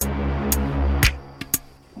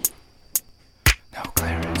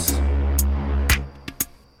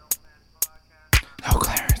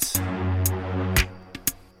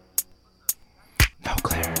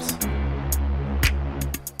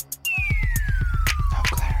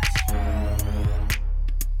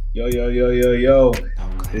Yo, yo, yo, yo, yo.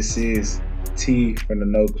 This is T from the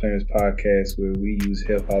No Clearance Podcast, where we use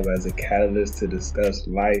hip hop as a catalyst to discuss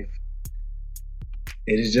life.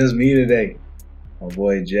 It is just me today. My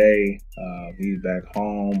boy Jay, he's back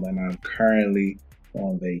home, and I'm currently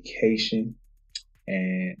on vacation.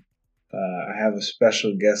 And I have a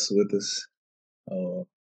special guest with us, a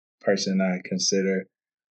person I consider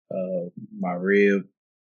my rib,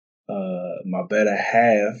 my better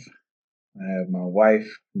half. I have my wife,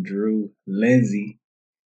 Drew, Lindsay,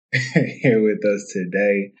 here with us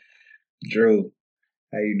today. Drew,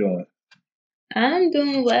 how you doing? I'm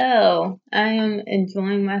doing well. I am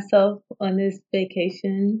enjoying myself on this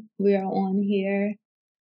vacation we are on here,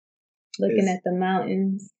 looking at the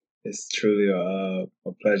mountains. It's truly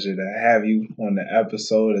a pleasure to have you on the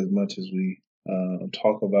episode as much as we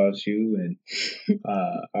talk about you and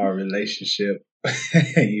our relationship.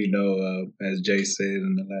 As Jay said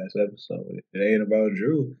in the last episode, it ain't about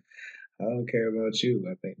Drew. I don't care about you.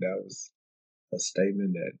 I think that was a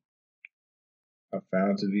statement that I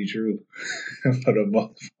found to be true for the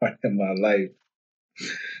most part in my life.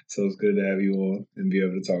 So it's good to have you on and be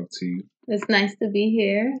able to talk to you. It's nice to be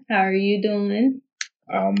here. How are you doing?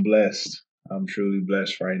 I'm blessed. I'm truly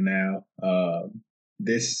blessed right now.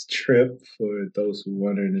 This trip, for those who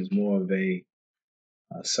wondering, is more of a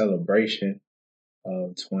celebration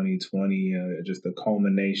of 2020, just a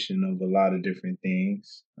culmination of a lot of different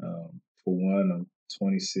things. For one, I'm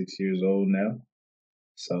 26 years old now,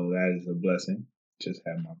 so that is a blessing. Just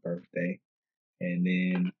had my birthday. And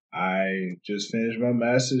then I just finished my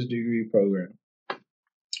master's degree program.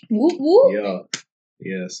 Whoop whoop.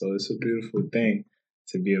 Yeah. So it's a beautiful thing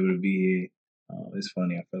to be able to be here. It's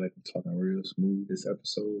funny. I feel like I'm talking real smooth this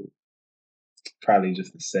episode. Probably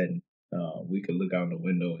just the setting. We could look out the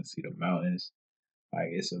window and see the mountains.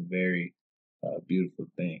 Like it's a very beautiful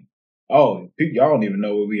thing. Oh, y'all don't even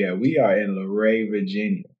know where we at. We are in Luray,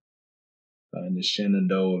 Virginia, in the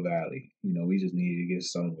Shenandoah Valley. We just needed to get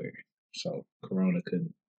somewhere. So Corona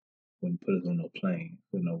wouldn't put us on no plane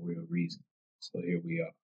for no real reason. So here we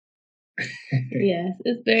are. Yes,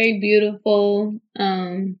 it's very beautiful.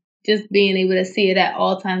 Just being able to see it at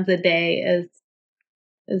all times of day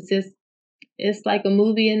it's like a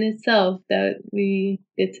movie in itself that we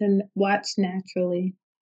get to watch naturally.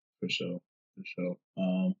 For sure.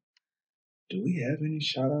 Do we have any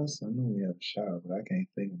shout outs? I know we have a shout out, but I can't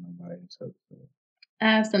think of nobody else. I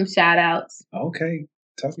have some shout outs. Okay.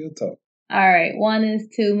 Talk your talk. All right. One is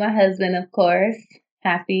to my husband, of course.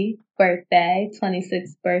 Happy birthday,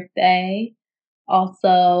 26th birthday.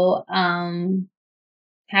 Also,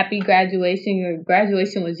 happy graduation. Your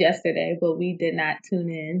graduation was yesterday, but we did not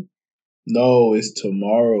tune in. No, it's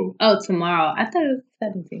tomorrow. Oh, tomorrow. I thought it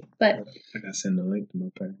was 17th, but I gotta send the link to my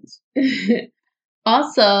parents.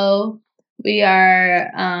 Also, we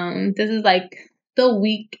are this is like the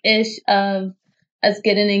week-ish of us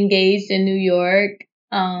getting engaged in New York.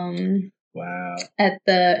 Wow. At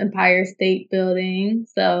the Empire State Building.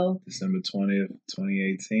 So December 20th,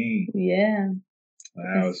 2018. Yeah.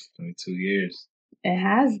 Wow, it's 22 years. It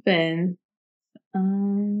has been.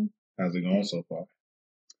 How's it going so far?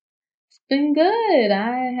 It's been good.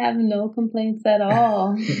 I have no complaints at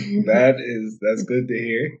all. That's good to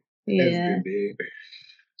hear. Yeah. That's good to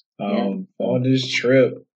hear. On this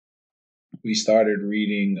trip, we started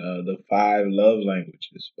reading The 5 Love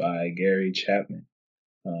Languages by Gary Chapman.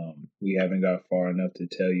 We haven't got far enough to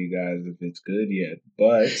tell you guys if it's good yet,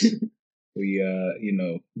 but we,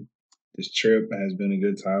 this trip has been a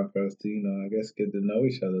good time for us to, I guess, get to know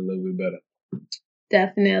each other a little bit better.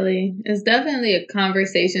 Definitely. It's definitely a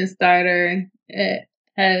conversation starter. It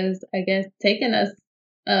has, I guess, taken us,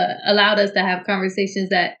 allowed us to have conversations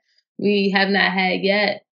that we have not had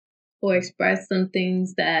yet, or express some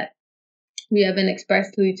things that we haven't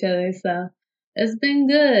expressed to each other. So it's been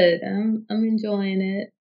good. I'm enjoying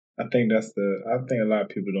it. I think a lot of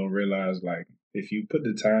people don't realize, like, if you put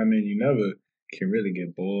the time in, you never can really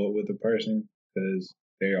get bored with a person because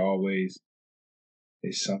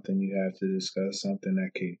it's something you have to discuss, something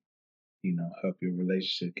that can, help your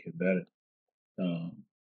relationship get better.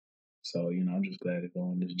 So, I'm just glad to go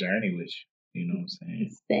on this journey with you. You know what I'm saying?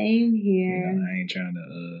 Same here. I ain't trying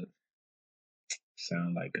to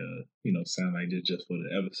sound like this just for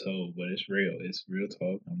the episode, but it's real. It's real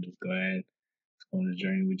talk. I'm just glad to go on the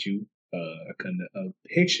journey with you. I couldn't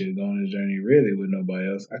picture going on the journey really with nobody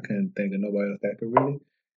else. I couldn't think of nobody else that could really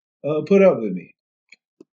put up with me.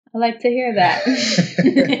 I like to hear that.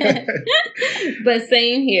 But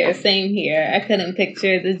same here. I couldn't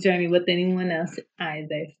picture the journey with anyone else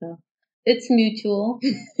either. So it's mutual.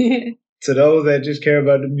 To those that just care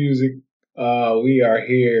about the music, we are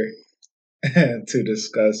here to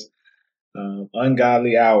discuss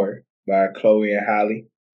Ungodly Hour by Chloe and Holly.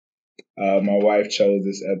 My wife chose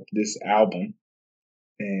this album,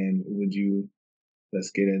 and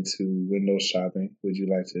let's get into window shopping. Would you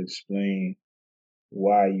like to explain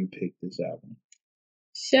why you picked this album?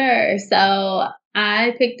 Sure. So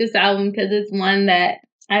I picked this album because it's one that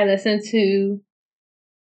I listen to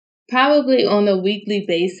probably on a weekly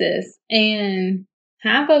basis, and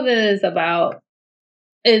half of it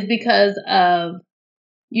is because of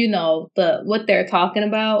the what they're talking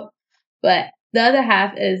about, but the other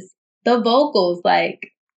half is the vocals.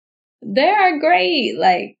 Like, they are great.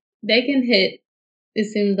 Like, they can hit, it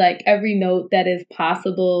seems like, every note that is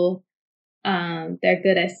possible. They're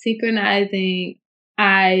good at synchronizing.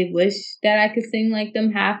 I wish that I could sing like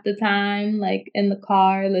them half the time, like in the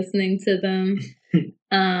car listening to them.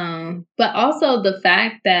 But also the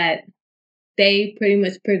fact that they pretty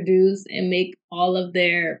much produce and make all of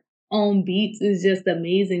their own beats is just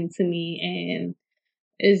amazing to me, and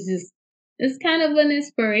it's kind of an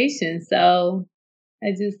inspiration. So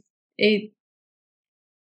I just it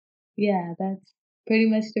yeah, that's pretty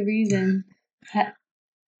much the reason. How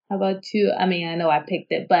about you? I mean, I know I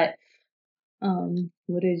picked it, but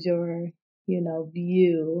what is your,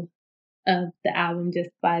 view of the album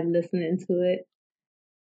just by listening to it?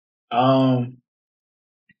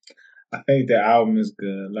 I think the album is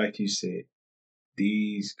good. Like you said,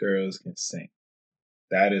 these girls can sing.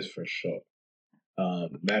 That is for sure.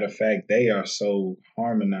 Matter of fact, they are so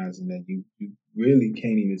harmonizing that you really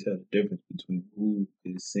can't even tell the difference between who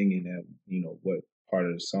is singing at what part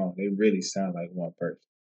of the song. They really sound like one person,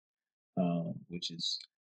 which is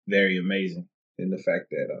very amazing. And the fact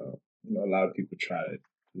that a lot of people try to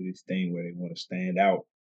do this thing where they want to stand out,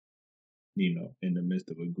 in the midst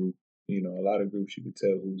of a group. A lot of groups you can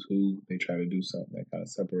tell who's who. They try to do something that kind of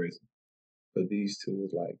separates them. But these two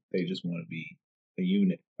is like they just want to be a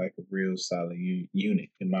unit, like a real solid unit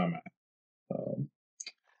in my mind.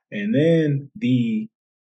 And then the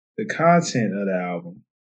content of the album,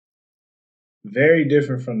 very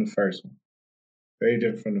different from the first one. Very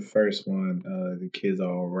different from the first one. The Kids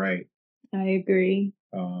Are All Right. I agree.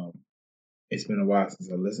 It's been a while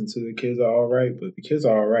since I listened to The Kids Are All Right, but The Kids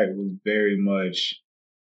Are All Right was very much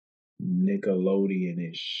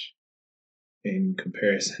Nickelodeon-ish in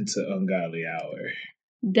comparison to Ungodly Hour.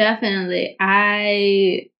 Definitely.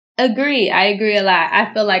 I agree. I agree a lot.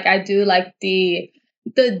 I feel like I do like the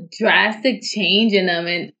drastic change in them,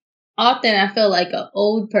 and often I feel like an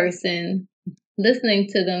old person listening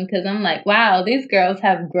to them because I'm like, wow, these girls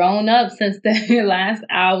have grown up since their last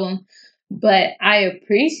album, but I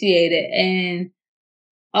appreciate it. And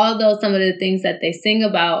although some of the things that they sing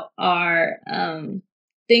about are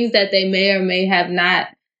things that they may or may have not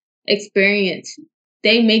experienced,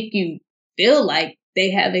 they make you feel like they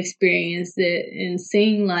have experienced it and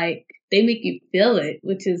sing like they make you feel it,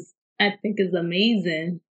 which is, I think, is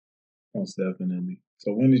amazing. Most definitely.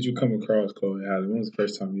 So when did you come across Chloe Holly? When was the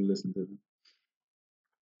first time you listened to them?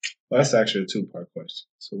 Well, that's actually a two-part question.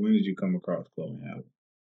 So when did you come across Chloe Holly?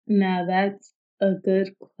 Now that's a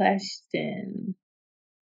good question.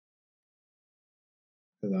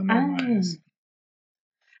 Because I know my answer.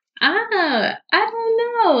 I don't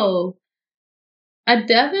know. I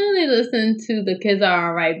definitely listened to The Kids Are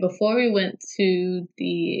All Right before we went to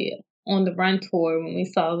the On the Run tour when we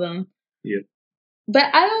saw them. Yep. But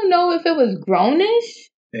I don't know if it was grownish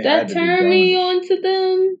that turned me onto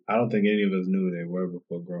them. I don't think any of us knew they were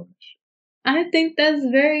before grownish. I think that's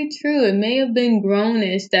very true. It may have been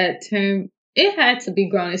grownish that turned. It had to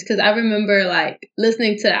be grownish because I remember like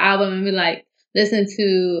listening to the album and be like,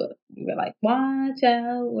 we're like, watch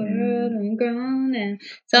out, world, I'm grown now.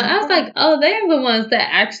 So I was like, oh, they're the ones that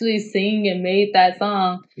actually sing and made that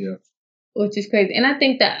song. Yeah. Which is crazy. And I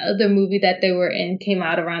think that other movie that they were in came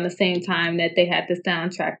out around the same time that they had the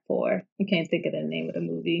soundtrack for. I can't think of the name of the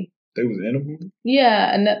movie. They was in a movie?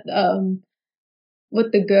 Yeah, and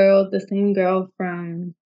with the same girl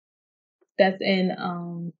from that's in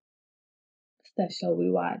that show we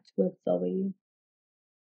watched with Zoe.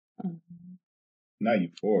 Not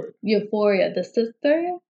Euphoria. Euphoria, the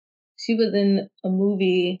sister. She was in a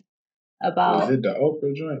movie about. Was it the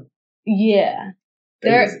Oprah joint? Yeah,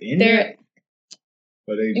 they're in it.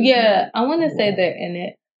 I want to say they're in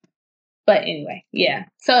it, but anyway, yeah.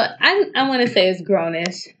 So I want to say it's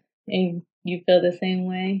grownish, and you feel the same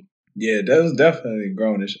way. Yeah, that was definitely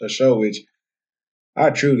grownish. A show which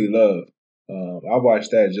I truly love. I watch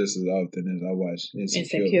that just as often as I watch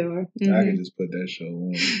Insecure. Mm-hmm. I can just put that show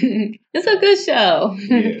on. It's a good show.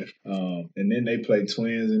 Yeah. And then they play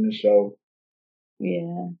twins in the show.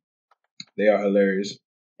 Yeah. They are hilarious.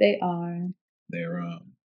 They are. They're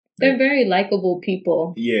They're very likable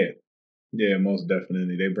people. Yeah, most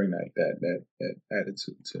definitely. They bring that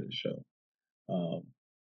attitude to the show.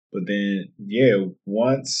 But then,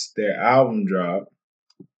 once their album dropped,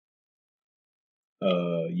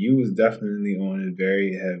 you was definitely on it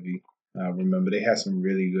very heavy. I remember they had some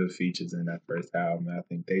really good features in that first album. I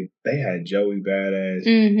think they had Joey Badass,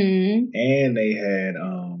 and they had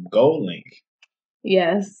Gold Link.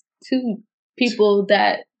 Yes, two people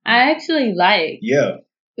that I actually like. Yeah,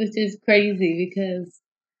 which is crazy because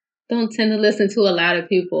I don't tend to listen to a lot of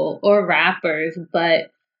people or rappers,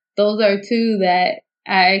 but those are two that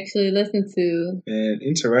I actually listen to. And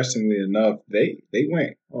interestingly enough, they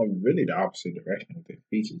went on really the opposite direction with their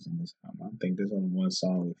features in this album. I think there's only one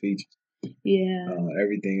song with features. Yeah.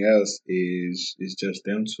 Everything else is just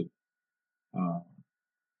them two.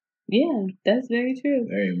 Yeah, that's very true.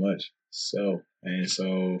 Very much so.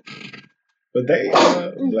 But they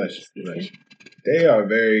bless you. They are a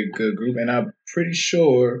very good group, and I'm pretty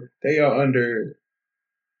sure they are under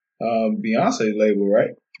Beyonce label,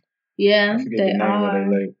 right? Yeah, I forget the name of their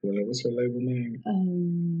label. What's her label name?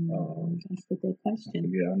 That's a good question. I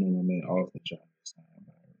know my man Austin trying to sign.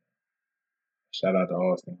 Shout out to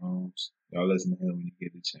Austin Holmes. Y'all listen to him when you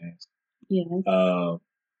get the chance. Yes.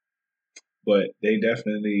 But they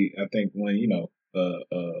definitely, I think when I'm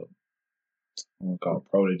gonna call it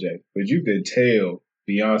protege, but you could tell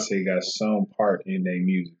Beyonce got some part in their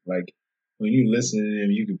music. Like when you listen to them,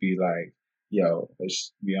 you could be like, "Yo,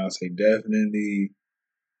 Beyonce definitely,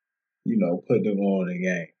 put them on the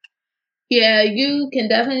game." Yeah, you can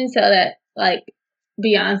definitely tell that like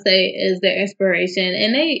Beyonce is their inspiration,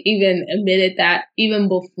 and they even admitted that even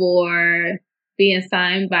before being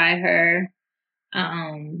signed by her.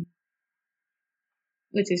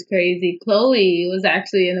 Which is crazy. Chloe was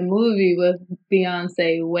actually in a movie with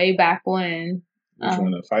Beyonce way back when. Which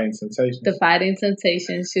one? The Fighting Temptations? The Fighting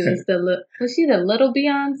Temptations. She was was she the little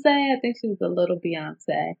Beyonce? I think she was the little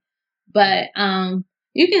Beyonce. But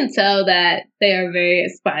you can tell that they are very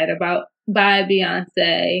inspired by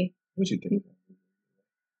Beyonce. What you think?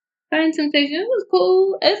 Fighting Temptations, it was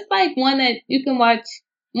cool. It's like one that you can watch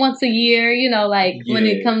once a year, when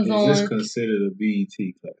it comes on. Is this considered a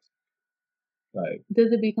BET classic? Like,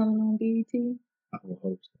 does it be coming on BET? I would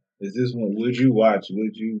hope so. Is this one? Would you watch?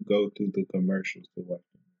 Would you go through the commercials to watch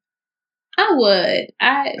them? I would.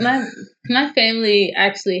 My family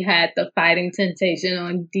actually had The Fighting Temptation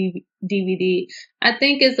on DVD. I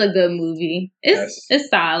think it's a good movie. It's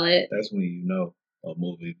solid. That's when you know a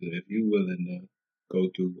movie is good. If you're willing to go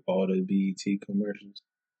through all the BET commercials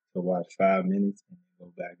to watch 5 minutes and then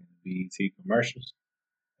go back in the BET commercials,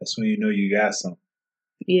 that's when you know you got something.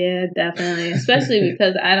 Yeah, definitely. Especially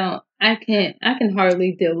because I can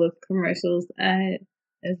hardly deal with commercials.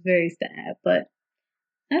 It's very sad, but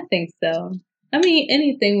I think so. I mean,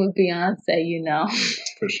 anything with Beyonce,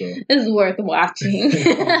 for sure, is worth watching.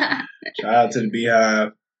 Shout out to the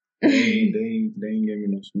Beehive. They ain't give me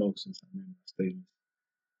no smoke since I'm in my statement.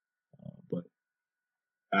 But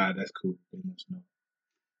that's cool. They must know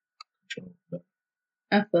control. But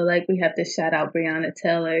I feel like we have to shout out Breonna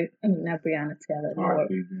Taylor. I mean, not Breonna Taylor.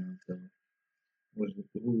 R.I.P. Breonna Taylor.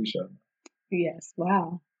 Who we shouting? Yes.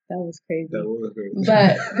 Wow. That was crazy. That was crazy.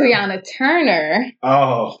 But Breonna Turner.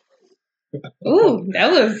 Oh. Ooh,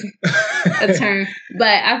 that was a turn.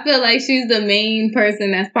 But I feel like she's the main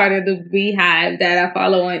person that's part of the Beehive that I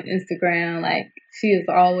follow on Instagram. Like, she is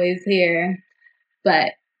always here.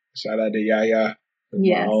 But shout out to Yaya.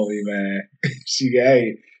 Yes. My homie, man.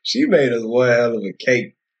 She made us one hell of a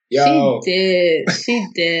cake. Yo. She did.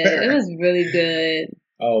 It was really good.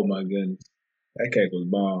 Oh, my goodness. That cake was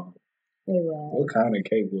bomb. It was. What kind of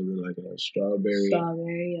cake was it? Like a strawberry?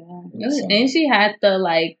 Strawberry, yeah. And she had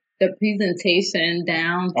the presentation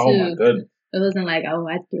down, too. Oh, my goodness. It wasn't like, oh,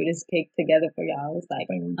 I threw this cake together for y'all. It's like,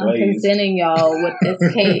 I'm presenting y'all with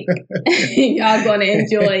this cake. Y'all going to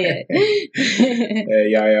enjoy it. Hey,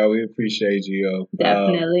 Yaya, we appreciate you, yo.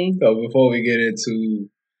 Definitely. So before we get into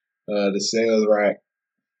the sales rack,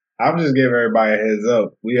 I'm just giving everybody a heads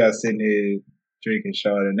up. We are sitting here drinking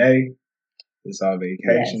Chardonnay. It's our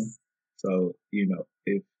vacation. Yes. So,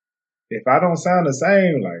 if I don't sound the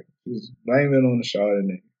same, like, just blame it on the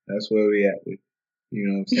Chardonnay. That's where we at with. You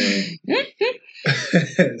know what I'm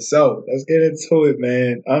saying? So let's get into it,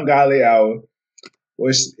 man. Ungodly Hour,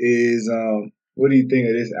 which is what do you think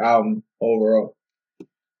of this album overall?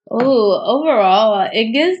 Oh, overall,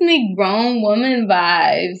 it gives me grown woman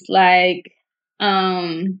vibes. Like,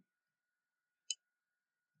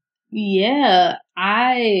 yeah,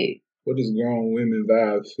 What does grown women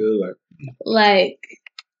vibes feel like? Like,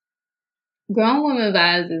 Grown woman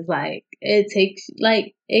vibes is like, it takes,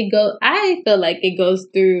 like, I feel like it goes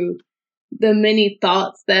through the many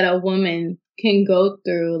thoughts that a woman can go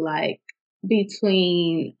through, like,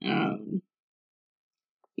 between,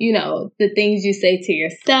 the things you say to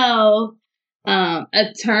yourself, some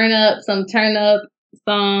turn up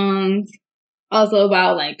songs, also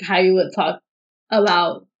about, like, how you would talk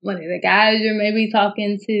about one of the guys you're maybe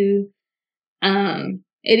talking to.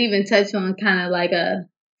 It even touched on kind of like a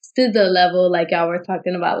SZA level, like y'all were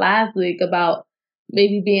talking about last week, about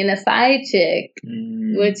maybe being a side chick,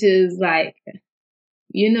 which is like,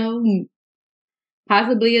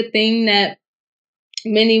 possibly a thing that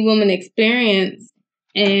many women experience.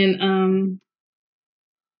 And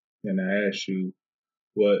I asked you,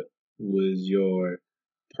 what was your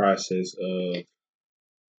process of,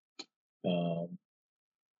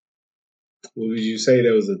 what would you say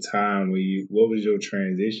there was a time where what was your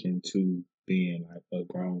transition to being like a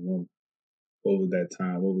grown woman? What was that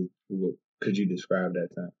time? What could you describe that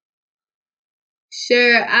time?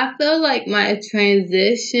 Sure. I feel like my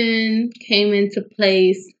transition came into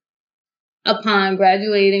place upon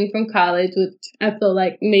graduating from college, which I feel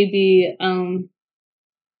like maybe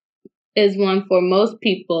is one for most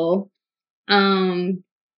people.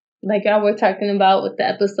 Like y'all were talking about with the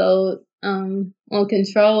episode on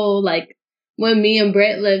control, like when me and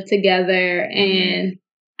Brett lived together and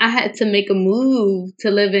I had to make a move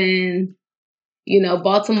to live in,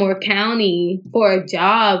 Baltimore County for a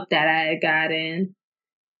job that I had gotten.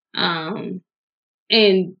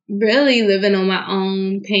 And really living on my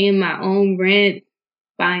own, paying my own rent,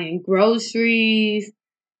 buying groceries,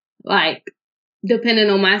 like depending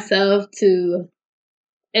on myself to,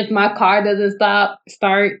 if my car doesn't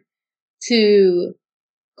start, to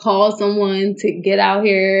call someone to get out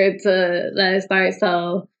here to let it start.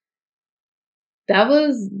 So that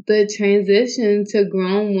was the transition to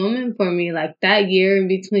grown woman for me. Like that year in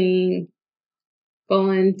between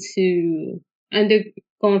going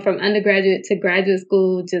from undergraduate to graduate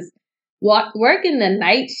school, just working the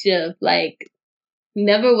night shift, like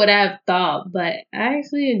never would I have thought, but I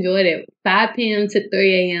actually enjoyed it. 5 p.m. to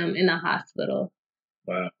 3 a.m. in a hospital.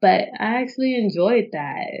 Wow. But I actually enjoyed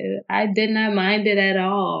that. I did not mind it at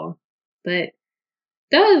all. But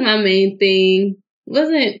that was my main thing. We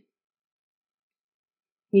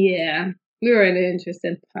were in an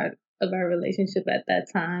interesting part of our relationship at that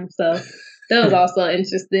time. So that was also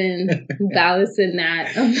interesting, balancing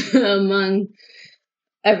that among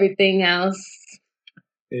everything else.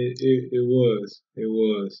 It was.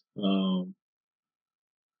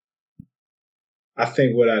 I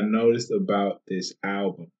think what I noticed about this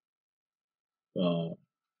album,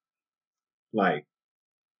 like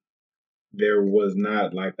there was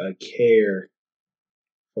not like a care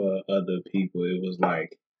for other people. It was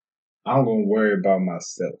like, I'm gonna worry about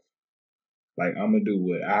myself. Like I'm gonna do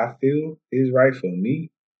what I feel is right for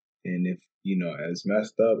me, and if it's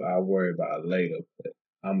messed up, I'll worry about it later. But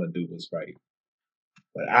I'm gonna do what's right.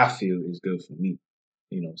 What I feel is good for me.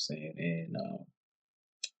 You know what I'm saying? And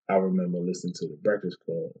I remember listening to the Breakfast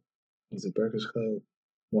Club. Was it Breakfast Club?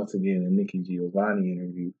 Once again, a Nikki Giovanni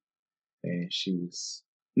interview, and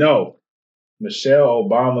Michelle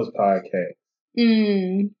Obama's podcast.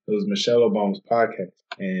 It was Michelle Obama's podcast,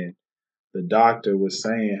 and the doctor was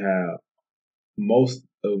saying how most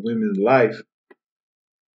of women's life,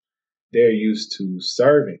 they're used to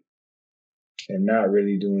serving and not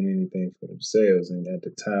really doing anything for themselves. And at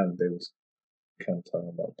the time, they was kind of talking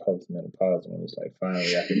about postmenopause when it was like,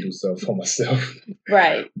 finally, I can do something for myself.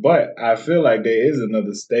 Right. But I feel like there is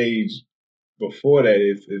another stage before that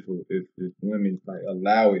if women like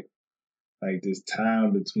allow it, like this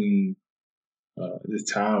time between this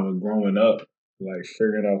time of growing up, like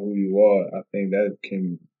figuring out who you are. I think that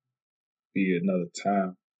can be another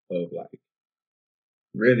time of like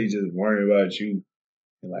really just worrying about you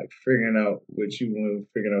and like figuring out what you want,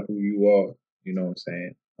 figuring out who you are. You know what I'm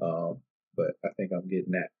saying? But I think I'm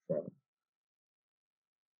getting that from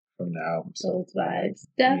the album. So those vibes,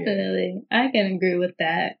 definitely, yeah. I can agree with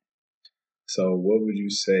that. So, what would you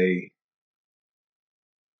say?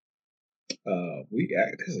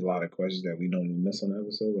 There's a lot of questions that we don't even miss on the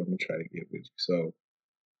episode. But I'm gonna try to get with you. So,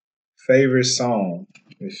 favorite song?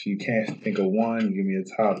 If you can't think of one, give me a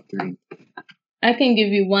top 3. I can give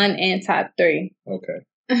you one and top 3. Okay.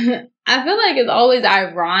 I feel like it's always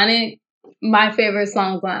ironic. My favorite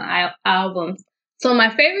songs on albums. So my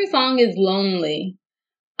favorite song is "Lonely,"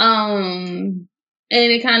 and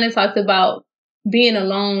it kind of talks about being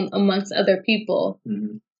alone amongst other people.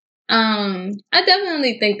 Mm-hmm. I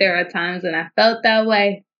definitely think there are times when I felt that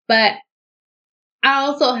way, but I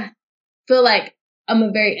also feel like I'm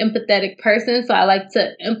a very empathetic person, so I like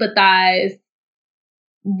to empathize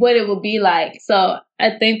what it would be like. So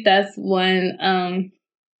I think that's one.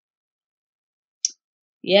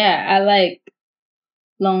 I like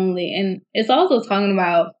Lonely, and it's also talking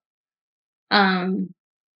about.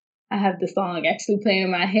 I have the song actually playing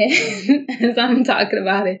in my head as I'm talking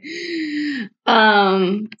about it.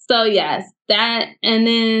 So yes, that, and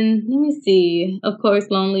then let me see. Of course,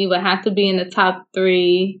 Lonely would have to be in the top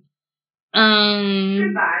 3.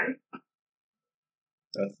 Goodbye.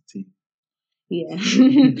 That's the T. Yeah.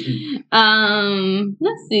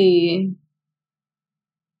 Let's see.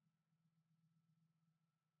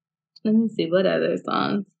 Let me see what other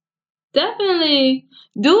songs. Definitely,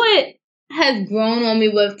 Do It has grown on me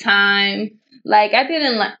with time. Like I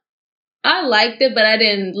liked it, but I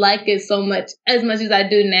didn't like it as much as I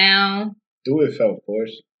do now. Do It felt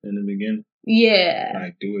forced in the beginning. Yeah.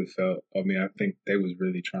 Like Do It felt. I mean, I think they was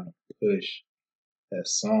really trying to push that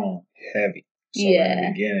song heavy. So in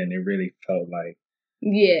the beginning, it really felt like.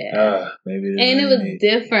 Yeah. Maybe. And it was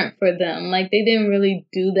different for them. Like they didn't really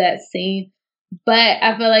do that scene. But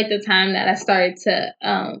I feel like the time that I started to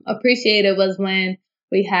appreciate it was when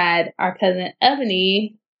we had our cousin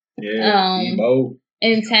Ebony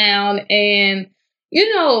in town, and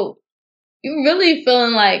you're really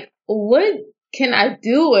feeling like, what can I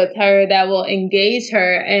do with her that will engage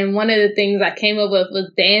her? And one of the things I came up with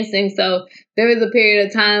was dancing. So there was a period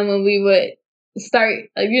of time when we would start,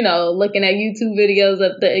 looking at YouTube videos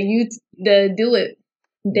of the Do It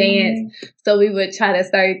dance. So we would try to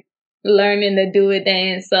start learning the Do It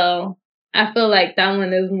dance. So I feel like that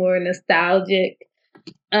one is more nostalgic.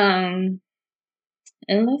 And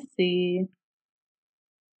let's see.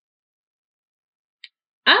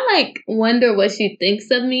 I Wonder What She Thinks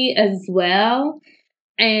of Me as well.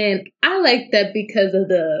 And I like that because of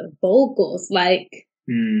the vocals.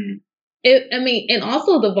 And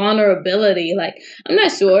also the vulnerability. Like, I'm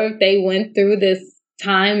not sure if they went through this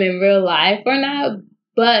time in real life or not,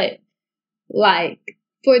 but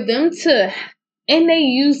for them to, and they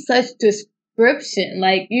use such description.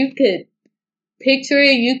 Like, you could picture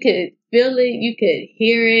it, you could feel it, you could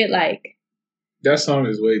hear it. Like, that song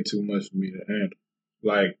is way too much for me to handle.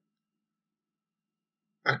 Like,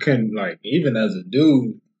 I couldn't, even as a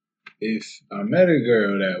dude, if I met a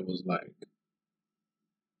girl that was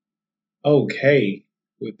okay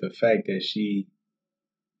with the fact that she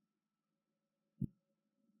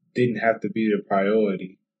didn't have to be the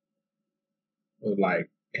priority, or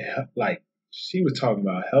she was talking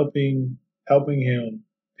about helping him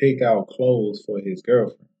pick out clothes for his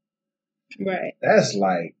girlfriend. Right. That's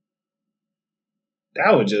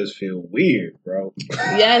that would just feel weird, bro.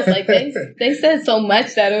 Yes, they said so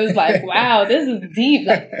much that it was like, wow, this is deep.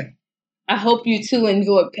 Like, I hope you two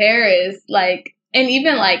enjoy Paris. And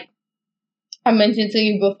even I mentioned to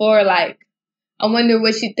you before, I wonder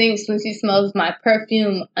what she thinks when she smells my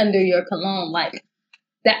perfume under your cologne.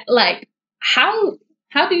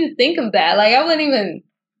 How do you think of that? I wouldn't even.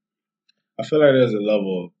 I feel like there's a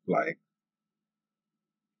level of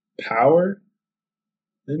power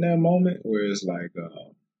in that moment where it's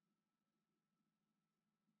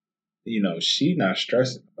she not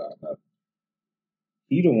stressing about nothing.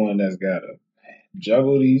 He the one that's gotta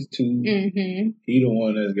juggle these two. Mm-hmm. He the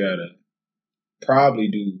one that's gotta probably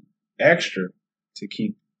do extra to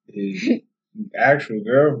keep his actual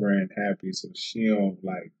girlfriend happy, so she don't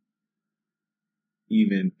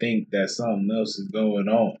even think that something else is going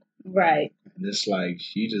on. Right. And it's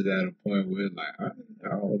she just at a point where I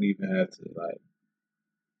don't even have to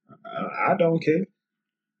I don't care.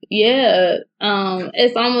 Yeah.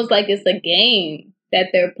 It's almost like it's a game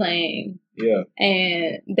that they're playing. Yeah.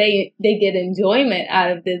 And they get enjoyment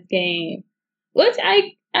out of this game, which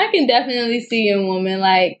I can definitely see in women.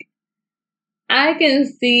 I can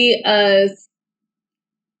see us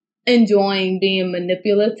enjoying being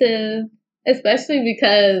manipulative, especially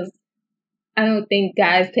because I don't think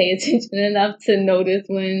guys pay attention enough to notice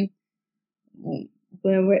when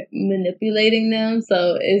we're manipulating them.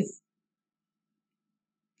 So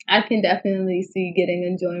I can definitely see getting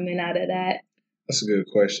enjoyment out of that. That's a good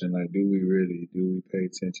question. Do we pay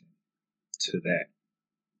attention to that?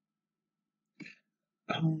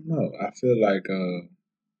 I don't know. I feel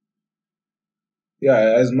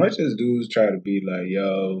as much as dudes try to be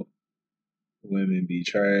yo, women be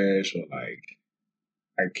trash, or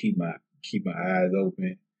I keep my eyes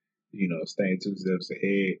open, staying 2 steps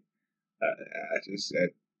ahead. I just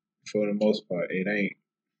for the most part, it ain't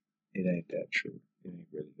that true. It ain't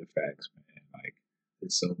really the facts, man.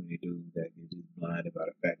 There's so many dudes that get just blinded by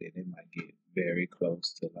the fact that they might get very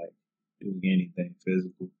close to doing anything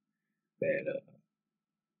physical. That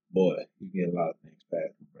boy, you get a lot of things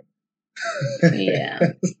past, bro. Yeah.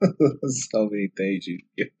 So many things you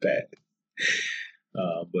get back.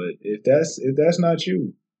 But if that's not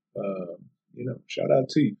you, shout out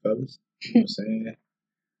to you, fellas. You know what I'm saying?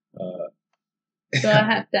 So I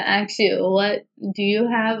have to ask you, what do you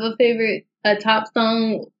have a top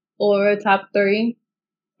song or a top three?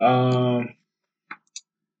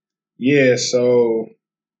 Yeah. So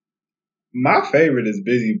my favorite is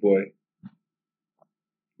Busy Boy.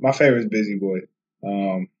 My favorite is Busy Boy.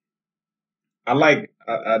 Um, I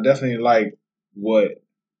definitely like what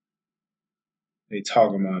they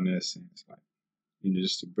talk about in that sense. Like,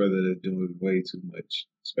 just a brother that's doing way too much,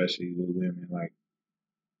 especially with women. Like,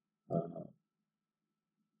 uh,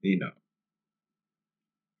 you know,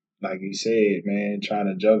 like you said, man, trying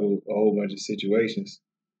to juggle a whole bunch of situations.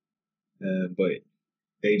 But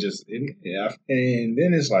they just, and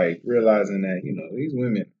then it's like realizing that, these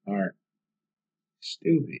women aren't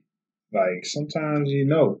stupid. Like, sometimes,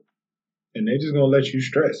 and they're just going to let you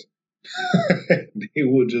stress. They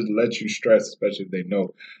will just let you stress, especially if they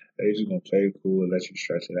know they're just going to play it cool and let you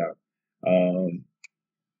stretch it out.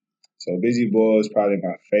 So Busy Boy is probably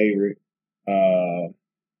my favorite. Uh,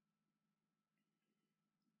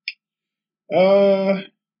 uh,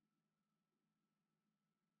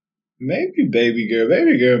 Maybe Baby Girl.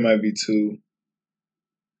 Baby Girl might be two.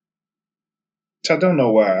 I don't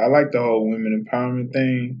know why. I like the whole women empowerment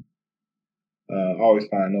thing. I always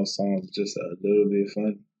find those songs just a little bit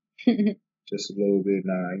funny, just a little bit.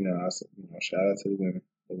 Nah, shout out to the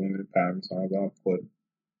women empowerment songs are important.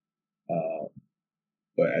 Uh,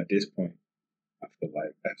 but at this point, I feel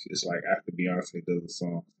like it's like after Beyonce does a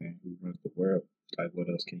song saying "Who Runs the World," it's like what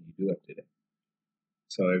else can you do after that?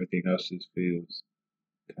 So everything else just feels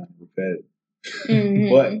kind of repetitive. Mm-hmm.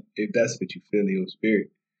 But if that's what you feel in your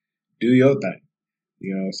spirit, do your thing.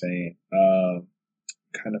 You know what I'm saying?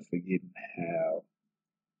 Kind of forgetting how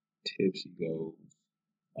Tipsy goes.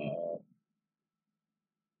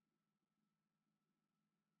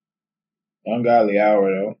 Ungodly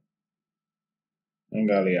Hour though.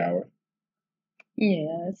 Ungodly Hour.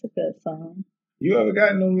 Yeah, it's a good song. You ever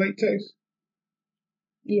gotten them latex?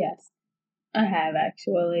 Yes, I have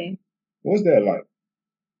actually. What's that like?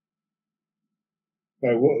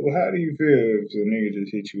 Like, what? How do you feel if a nigga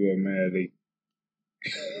just hit you up mad late?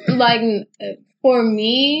 Like, for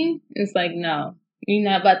me, it's like, no, you're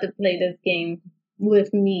not about to play this game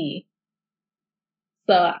with me.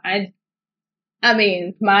 So I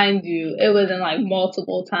mean, mind you, it wasn't like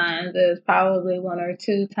multiple times. It was probably one or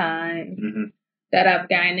two times that I've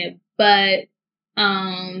gotten it, but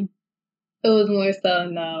it was more so,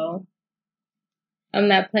 no, I'm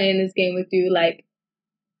not playing this game with you. Like,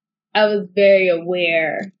 I was very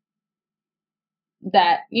aware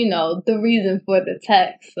that, the reason for the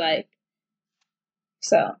text, like,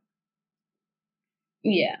 so,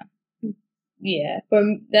 yeah. Yeah,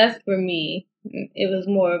 that's for me. It was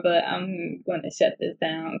more of a, I'm going to shut this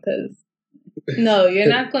down because, no, you're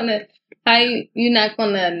not going to, you're not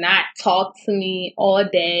going to not talk to me all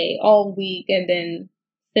day, all week, and then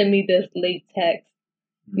send me this late text,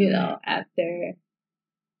 after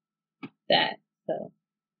that. So,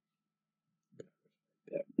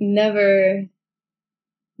 never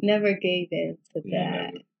gave in to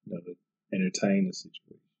that. Never entertain the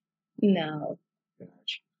situation. No.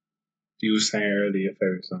 Gotcha. You were saying earlier your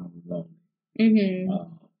favorite song was Lonely. Mm-hmm.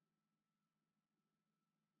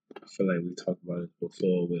 I feel like we talked about it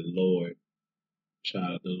before with Lord,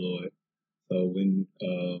 Child of the Lord. So when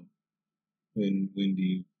do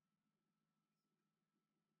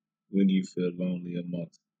you feel lonely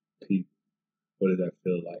amongst people? What does that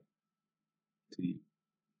feel like to you?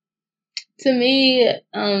 To me,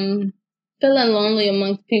 feeling lonely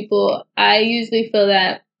amongst people, I usually feel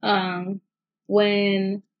that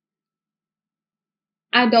when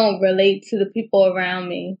I don't relate to the people around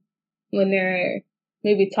me, when they're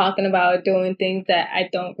maybe talking about or doing things that I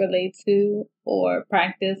don't relate to or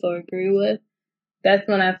practice or agree with, that's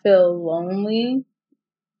when I feel lonely.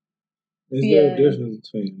 Is there a difference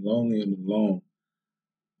between lonely and alone?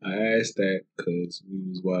 I asked that because we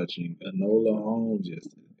was watching Enola Holmes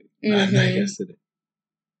yesterday. Not yesterday.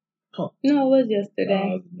 Oh. No, it was yesterday. No,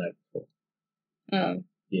 it was the night before. Oh.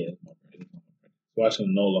 Yeah, it was my birthday. Watching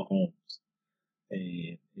Enola Holmes.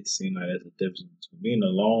 And it seemed like there's a difference between being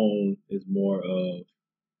alone is more of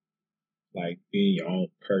like being your own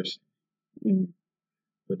person. Mm.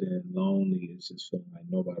 But then lonely is just feeling like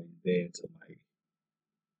nobody's there to like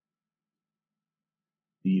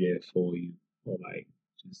be there for you or like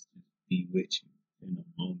just be with you in a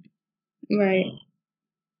moment. Right.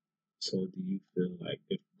 So do you feel like,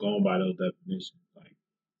 if going by those definitions, like,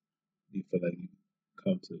 do you feel like you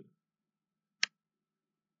come to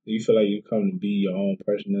Do you feel like you come to be your own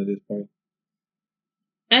person at this point?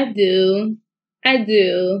 I do. I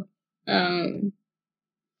do. I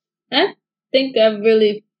think I've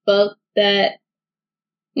really felt that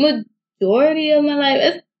majority of my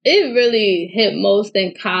life. It really hit most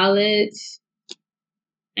in college.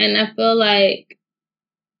 And I feel like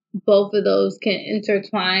both of those can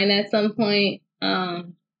intertwine at some point.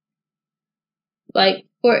 Like,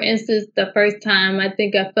 for instance, the first time I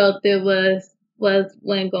think I felt it was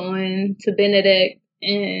when going to Benedict,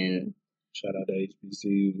 and shout out to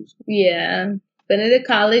HBCUs. Yeah, Benedict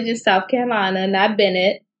College in South Carolina, not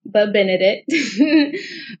Bennett, but Benedict.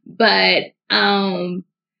 But I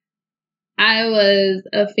was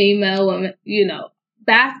a female woman,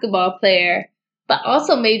 basketball player, but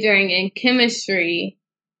also majoring in chemistry.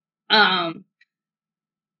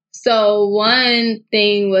 So one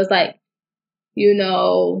thing was like,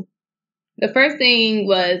 the first thing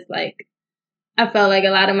was like, I felt like a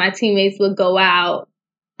lot of my teammates would go out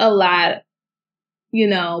a lot,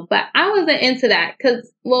 but I wasn't into that because,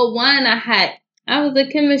 well, one, I was a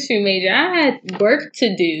chemistry major. I had work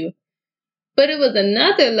to do, but it was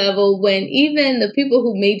another level when even the people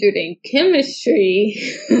who majored in chemistry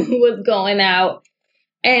was going out,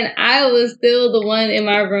 and I was still the one in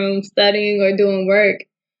my room studying or doing work,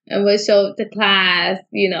 and would show up to class,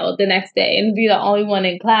 the next day and be the only one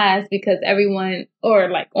in class because everyone, or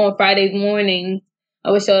like on Fridays mornings,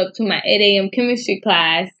 I would show up to my 8 a.m. chemistry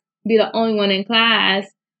class, be the only one in class.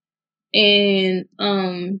 And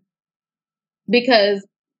because,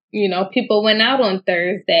 people went out on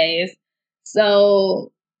Thursdays.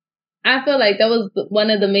 So I feel like that was one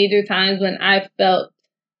of the major times when I felt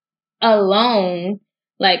alone.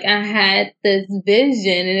 Like I had this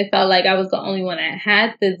vision and it felt like I was the only one that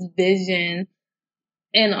had this vision,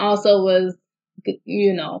 and also was, the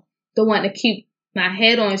one to keep my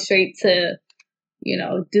head on straight to,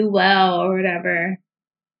 do well or whatever.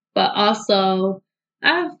 But also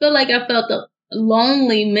I feel like I felt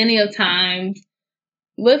lonely many of times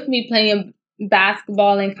with me playing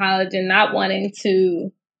basketball in college and not wanting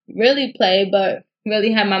to really play, but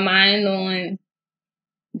really have my mind on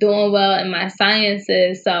doing well in my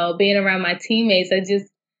sciences. So being around my teammates, I just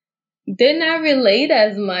did not relate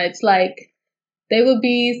as much. Like they would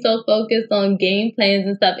be so focused on game plans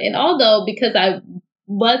and stuff. And although because I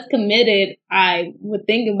was committed, I would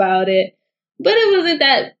think about it, but it wasn't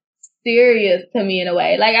that serious to me in a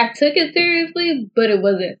way. Like I took it seriously, but it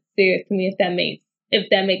wasn't serious to me, if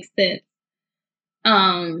that makes sense.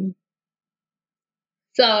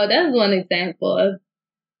 So that's one example of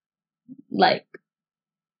like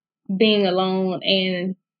being alone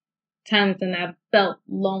and times when I felt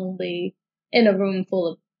lonely in a room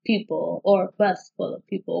full of people or a bus full of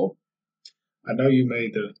people. I know you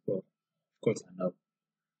made of course I know,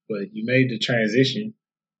 but you made the transition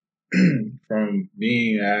from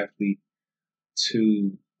being an athlete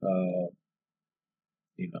to,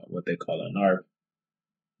 what they call a NARF,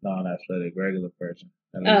 non-athletic regular person.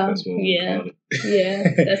 At least that's what we call it.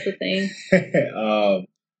 Yeah, that's the thing.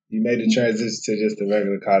 You made the transition to just a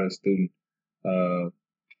regular college student.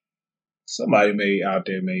 Somebody out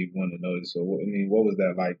there may want to know this. So, what was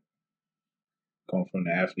that like, going from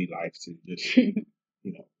the athlete life to just,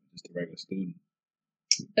 just a regular student?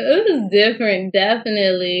 It was different,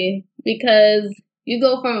 definitely, because you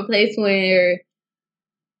go from a place where,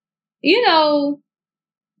 you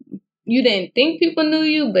didn't think people knew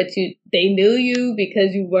you, but they knew you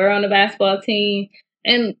because you were on the basketball team.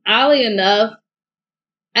 And oddly enough,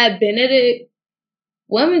 at Benedict,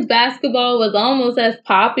 women's basketball was almost as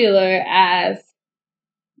popular as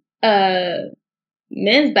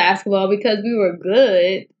men's basketball because we were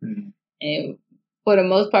good. Mm-hmm. And for the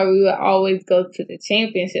most part, we would always go to the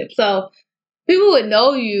championship. So people would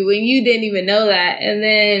know you and you didn't even know that. And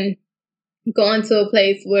then going to a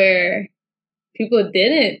place where people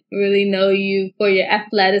didn't really know you for your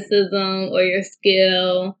athleticism or your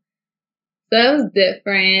skill. So that was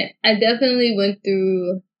different. I definitely went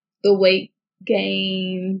through the weight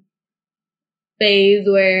gain phase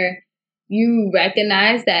where you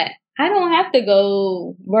recognize that I don't have to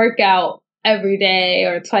go work out every day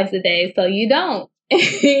or twice a day, so you don't.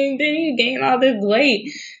 And then you gain all this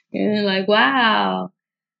weight. And you're like, wow.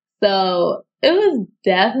 So it was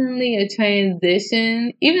definitely a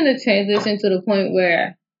transition, even a transition to the point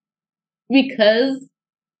where, because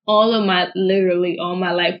literally all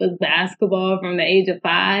my life was basketball from the age of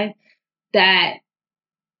 5, that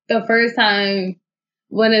the first time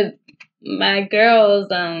one of my girls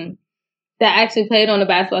that actually played on the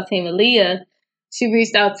basketball team, Aaliyah, she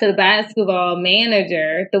reached out to the basketball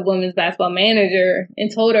manager, the women's basketball manager,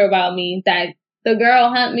 and told her about me, that the girl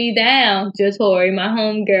hunt me down, Jatori, my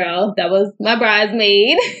homegirl, that was my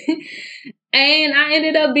bridesmaid. And I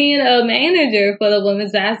ended up being a manager for the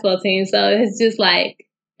women's basketball team. So it's just like,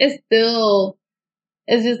 it's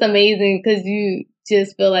just amazing because you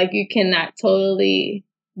just feel like you cannot totally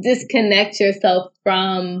disconnect yourself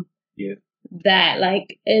from that.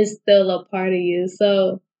 Like, it's still a part of you.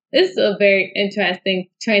 So it's a very interesting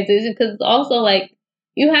transition because it's also like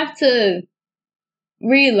you have to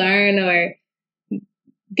relearn or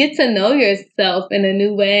get to know yourself in a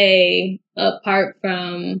new way apart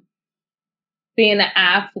from being an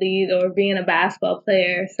athlete or being a basketball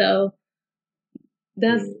player. So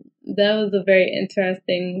that was a very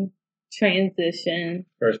interesting transition.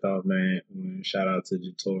 First off, man, shout out to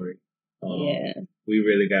Jatori. We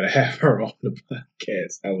really got to have her on the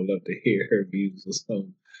podcast. I would love to hear her views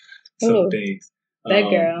on some things. That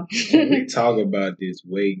girl. We talk about this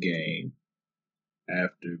weight gain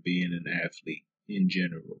after being an athlete in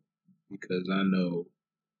general, because I know,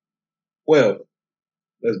 well,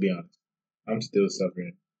 let's be honest, I'm still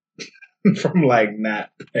suffering from like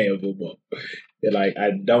not playing football. Like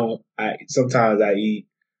sometimes I eat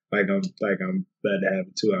like I'm about to have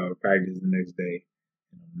a 2-hour practice the next day,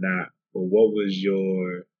 and I'm not. But what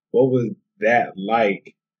was that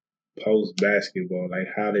like post basketball? Like,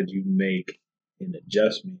 how did you make an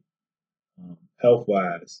adjustment health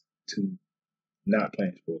wise to not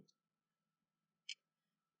playing sports?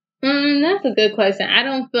 That's a good question. I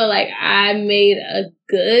don't feel like I made a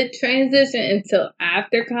good transition until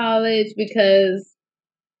after college because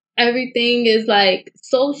everything is like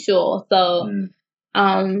social. So, me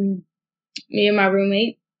and my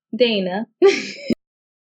roommate Dana,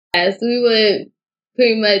 yes, we would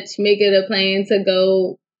pretty much make it a plan to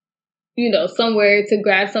go, somewhere to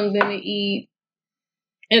grab something to eat.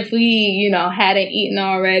 If we, hadn't eaten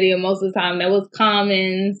already, and most of the time that was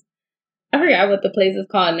Commons. I forgot what the place is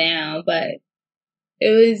called now, but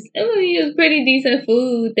it was pretty decent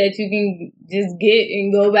food that you can just get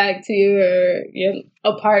and go back to your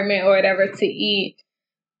apartment or whatever to eat.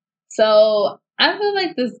 So I feel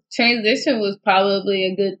like this transition was probably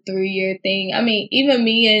a good 3-year thing. I mean, even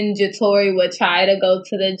me and Jatori would try to go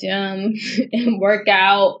to the gym and work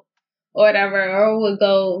out or whatever, or would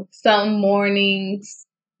go some mornings,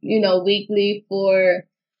 weekly for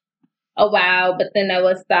a while, but then that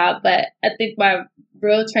would stop. But I think my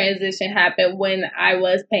real transition happened when I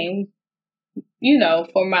was paying,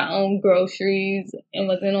 for my own groceries and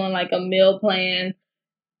wasn't on like a meal plan.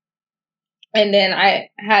 And then I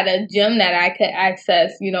had a gym that I could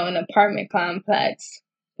access, an apartment complex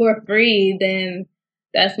for free. Then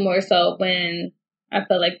that's more so when I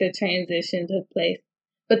felt like the transition took place.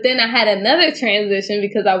 But then I had another transition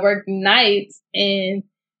because I worked nights, and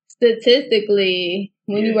statistically,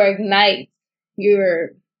 when you work nights,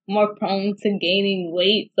 you're more prone to gaining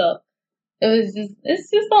weight. So it's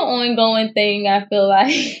just an ongoing thing, I feel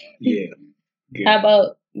like. Yeah. How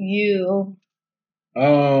about you?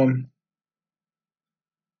 I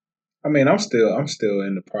mean, I'm still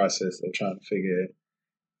in the process of trying to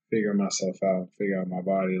figure myself out, figure out my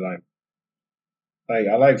body. Like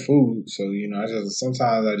I like food, so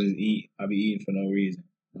sometimes I just eat. I be eating for no reason,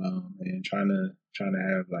 and trying to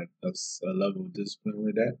have like a level of discipline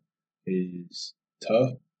with that is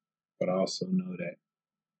tough. But I also know that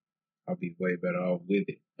I'll be way better off with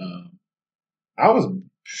it. I was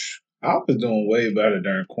doing way better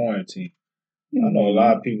during quarantine. I know a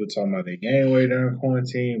lot of people talking about they gained weight during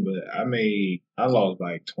quarantine, but I lost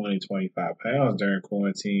like 20, 25 pounds during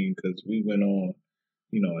quarantine because we went on,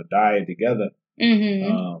 a diet together.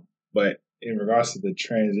 But in regards to the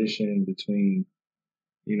transition between,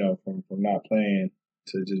 from not playing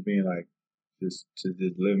to just being like, just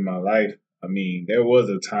living my life. I mean, there was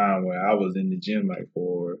a time where I was in the gym like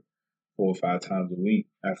 4 or 5 times a week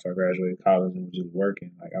after I graduated college and was just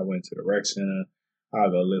working. Like I went to the rec center. I'll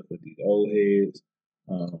go lift with these old heads.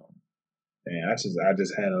 And I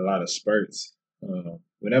just had a lot of spurts.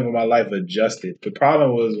 Whenever my life adjusted, the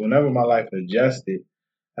problem was whenever my life adjusted,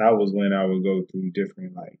 that was when I would go through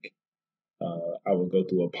different I would go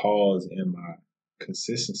through a pause in my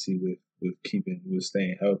consistency with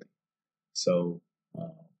staying healthy. So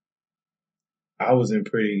I was in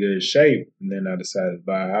pretty good shape, and then I decided to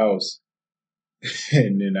buy a house,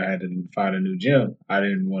 and then I had to find a new gym. I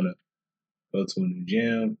didn't want to go to a new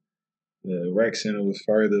gym. The rec center was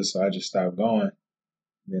further, so I just stopped going.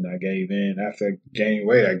 Then I gave in. After I gained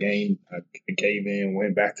weight, I gave in,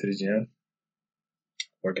 went back to the gym,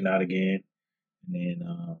 working out again. And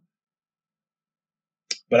then,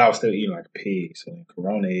 but I was still eating like a pig. So then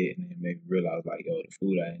Corona hit, and then made me realize, like, yo, the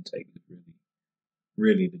food I intake is really,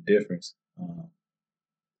 really the difference.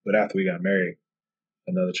 But after we got married,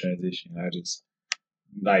 another transition. I just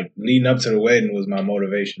like leading up to the wedding was my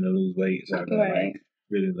motivation to lose weight, so I could like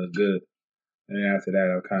really look good. And after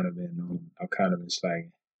that, I've kind of been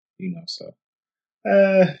slacking, So,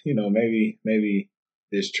 maybe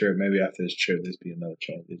this trip, maybe after this trip, this be another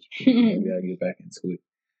transition. Maybe I get back into it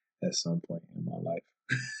at some point in my life.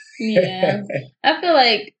 Yeah, I feel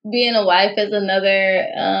like being a wife is another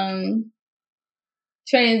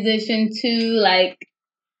transition to like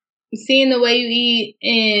seeing the way you eat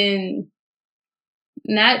and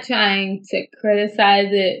not trying to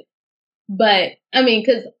criticize it, but I mean,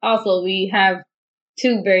 because also we have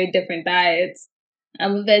two very different diets.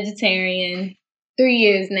 I'm a vegetarian, 3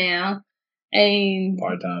 years now, and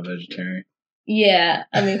part-time vegetarian. Yeah,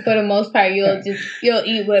 I mean, for the most part, you'll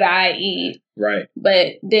eat what I eat, right?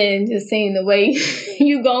 But then just seeing the way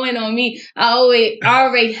you go in on me, I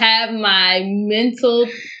already have my mental,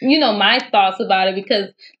 my thoughts about it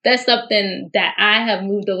because that's something that I have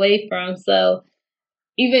moved away from. So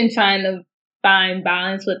even trying to find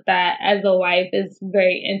balance with that as a wife is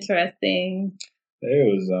very interesting. There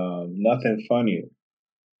was nothing funnier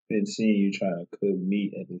than seeing you trying to cook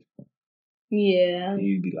meat at this point. Yeah.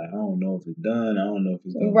 You'd be like, I don't know if it's done. I don't know if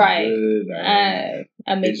it's going to be good.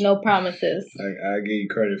 I make no promises. I give you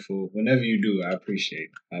credit for whenever you do. I appreciate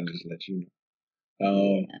it. I'll just let you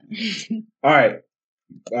know. All right.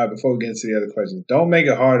 Before we get into the other questions, don't make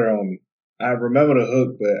it harder on me. I remember the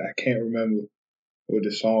hook, but I can't remember what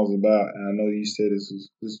the song's about. And I know you said this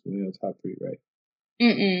was in your top 3, right?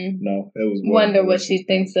 No, it was Wonder what she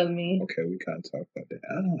thinks of me. Okay, we kind of talked about that.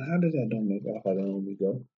 I don't know. How did that don't make it harder on me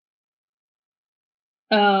go?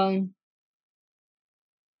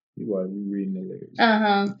 You are reading the lyrics.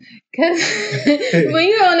 Because when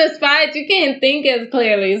you're on the spot, you can't think as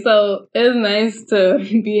clearly. So it's nice to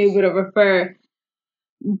be able to refer.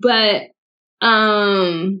 But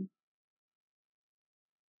I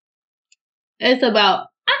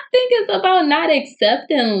think it's about not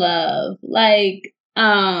accepting love. Like,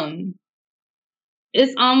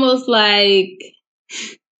 it's almost like,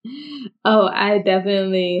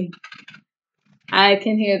 I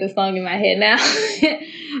can hear the song in my head now.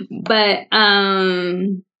 But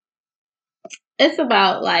it's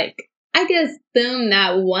about like, I guess them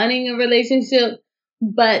not wanting a relationship,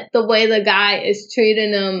 but the way the guy is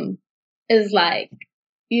treating them is like,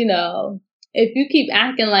 if you keep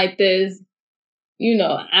acting like this,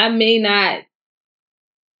 I may not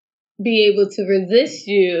be able to resist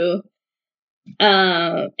you.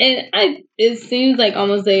 It seems like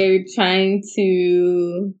almost they're trying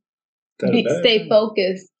to stay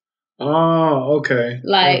focused. Oh, okay.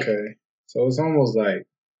 Okay. So it's almost like,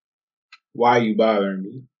 why are you bothering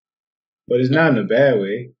me? But it's not in a bad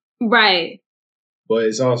way. Right. But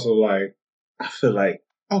it's also like, I feel like,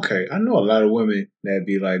 okay, I know a lot of women that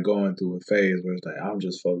be like going through a phase where it's like, I'm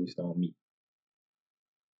just focused on me.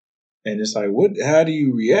 And it's like, how do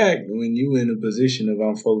you react when you in a position of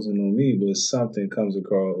I'm focusing on me, but something comes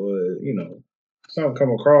across, or, something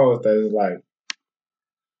come across that is like,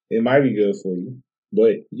 it might be good for you,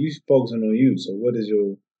 but you focusing on you. So what is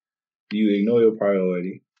do you ignore your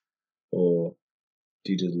priority, or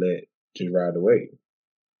do you just ride the wave?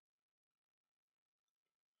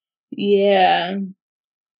 Yeah.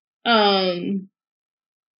 Now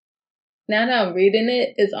that I'm reading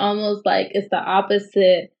it, it's almost like it's the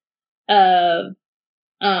opposite of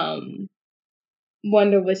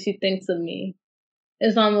wonder what she thinks of me.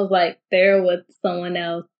 It's almost like they're with someone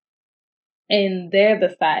else and they're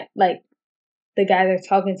the side, like the guy they're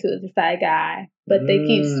talking to is the side guy, but they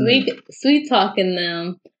keep sweet talking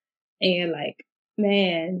them, and you're like,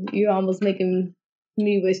 man, you're almost making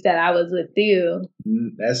me wish that I was with you.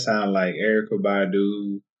 That sounds like Erykah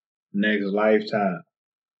Badu, Next Lifetime.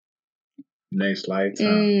 Next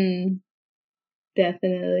Lifetime.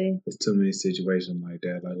 Definitely. There's too many situations like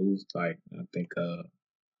that. Like, who's like, I think, I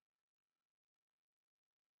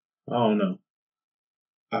don't know.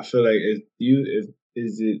 I feel like is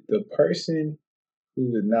it the person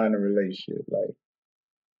who is not in a relationship, like,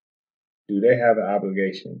 do they have an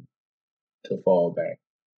obligation to fall back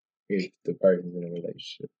if the person's in a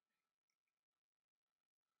relationship?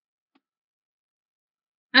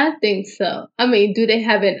 I think so. I mean, do they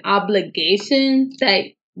have an obligation?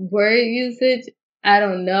 Like word usage? I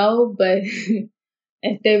don't know, but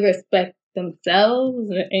if they respect themselves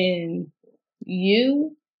and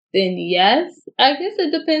you, then yes. I guess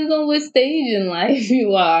it depends on which stage in life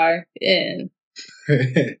you are in.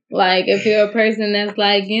 Like, if you're a person that's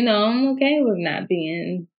like, I'm okay with not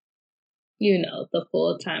being, the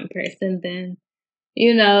full-time person, then,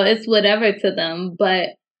 it's whatever to them. But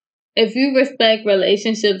if you respect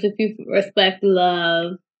relationships, if you respect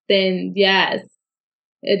love, then yes,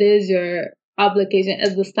 it is your obligation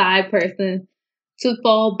as a side person to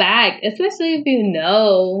fall back, especially if you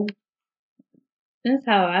know. That's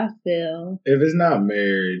how I feel. If it's not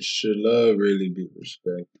marriage, should love really be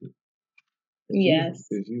respected? Yes.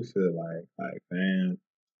 If you feel like, man,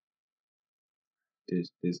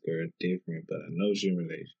 this girl different, but I know she in a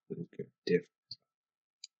relationship with this girl different.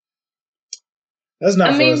 That's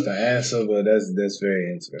not for us to answer, but that's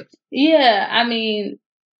very interesting. Yeah,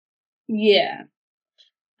 yeah.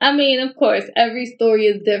 Of course, every story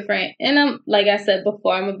is different. And I'm, like I said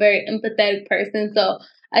before, I'm a very empathetic person. So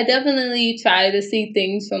I definitely try to see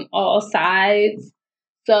things from all sides.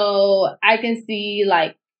 So I can see,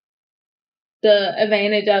 like, the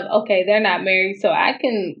advantage of, okay, they're not married, so I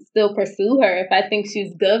can still pursue her if I think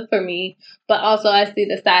she's good for me. But also I see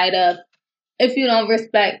the side of, if you don't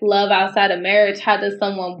respect love outside of marriage, how does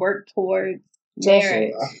someone work towards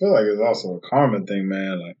marriage? I feel like it's also a common thing,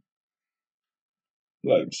 man.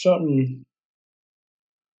 Like something,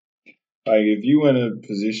 like if you in a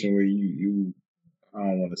position where you I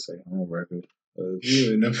don't want to say homewrecker, but if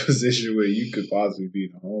you're in a position where you could possibly be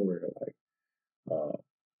the homewrecker,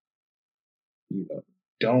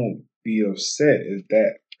 don't be upset if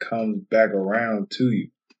that comes back around to you.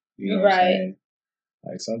 You know what I'm saying?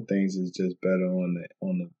 Like some things is just better on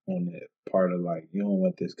the part of, like, you don't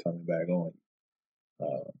want this coming back on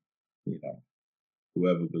you.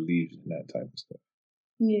 Whoever believes in that type of stuff.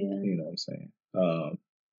 Yeah. You know what I'm saying? All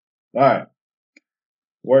right.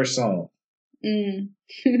 Worst song.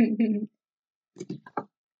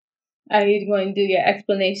 Are you going to do your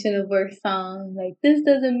explanation of worst song? Like, this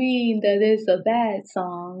doesn't mean that it's a bad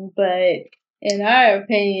song, but in our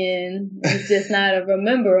opinion, it's just not a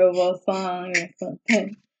rememberable song or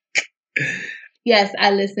something. Yes,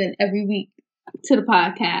 I listen every week to the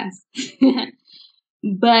podcast.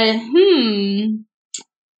 But,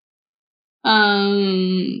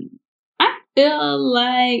 I feel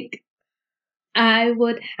like I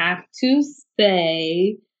would have to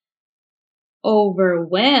say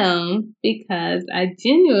overwhelmed, because I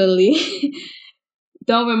genuinely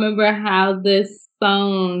don't remember how this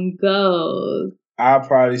song goes. I'll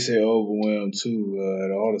probably say overwhelmed too.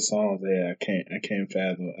 All the songs there, I can't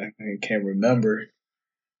fathom. I can't remember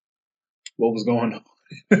what was going on.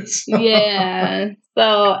 Yeah.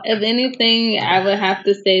 So if anything, I would have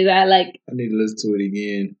to say that, like, I need to listen to it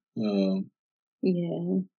again.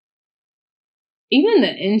 Yeah. Even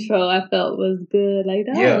the intro I felt was good. Like,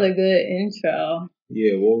 that was a good intro.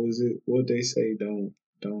 Yeah, what was it? What they say? Don't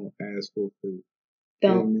ask for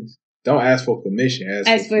forgiveness. Don't ask for permission.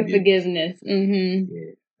 Ask for forgiveness. Mm-hmm.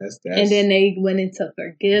 Yeah, that's. And then they went into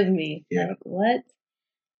forgive me. Yeah. Like, what?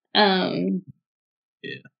 Yeah.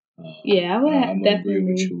 Yeah, I would definitely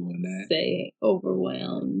agree with you on that. Say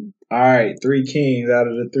overwhelmed. All right, 3 Kings. Out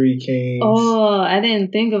of the 3 Kings. Oh, I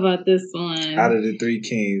didn't think about this one. Out of the 3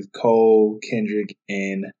 Kings, Cole, Kendrick,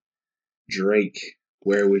 and Drake.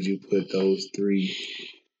 Where would you put those 3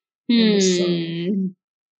 in the song?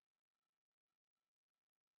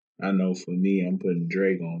 I know for me, I'm putting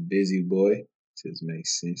Drake on Busy Boy. Just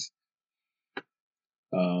makes sense.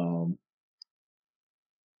 I'm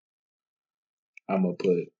gonna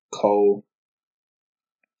put Cole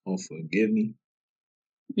on Forgive Me.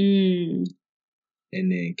 And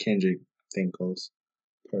then Kendrick, I think, goes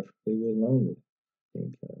perfectly with Lonely. I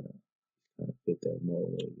think I fit that more.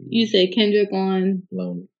 You say Kendrick on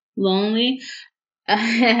Lonely?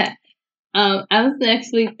 I was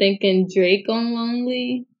actually thinking Drake on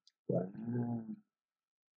Lonely. Wow.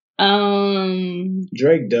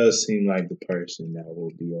 Drake does seem like the person that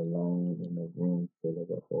will be alone in a room full of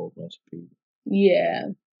a whole bunch of people.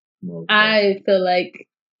 Yeah. I feel like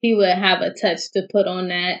he would have a touch to put on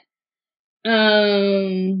that.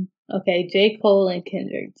 Okay, J. Cole and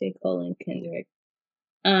Kendrick.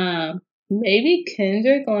 Maybe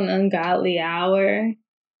Kendrick on Ungodly Hour.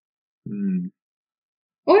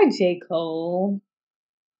 Or J. Cole.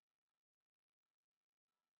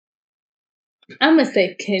 I'm gonna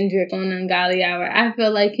say Kendrick on Ungodly Hour. I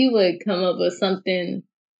feel like he would come up with something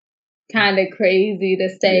kind of crazy to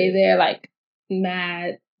say there, like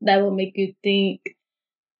mad, that will make you think.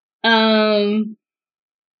 And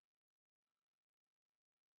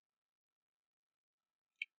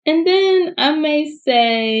then I may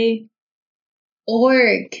say,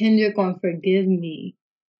 or Kendrick on Forgive Me.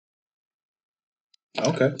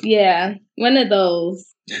 Okay. Yeah, one of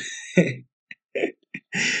those.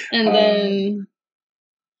 And then,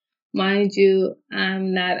 mind you,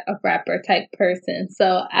 I'm not a rapper type person,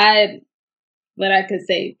 so what I could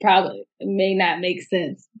say probably may not make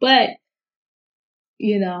sense. But,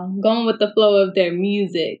 going with the flow of their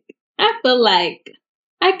music, I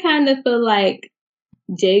kind of feel like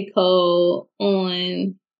J. Cole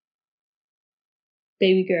on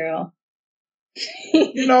Baby Girl.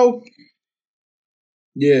 You know,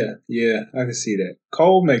 yeah, I can see that.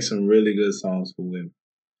 Cole makes some really good songs for women,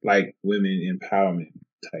 like women empowerment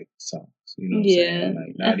type songs. You know what I'm saying?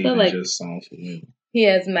 Like not even like just songs for women. He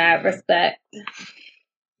has mad respect.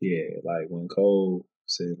 Yeah, like when Cole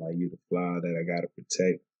said, like, "You the flower that I gotta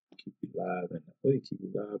protect, keep you alive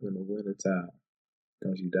in the wintertime.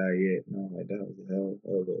 Don't you die yet?" No, like that was a hell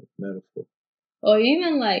of a metaphor. Or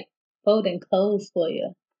even like folding clothes for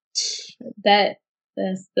you. That's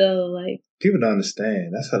still like people don't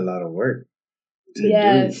understand. That's a lot of work to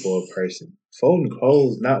do for a person. Folding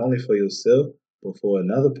clothes not only for yourself but for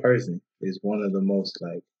another person is one of the most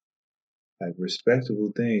like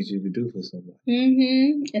respectable things you could do for somebody.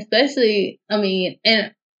 Mm-hmm. Especially, I mean,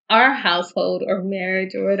 in our household or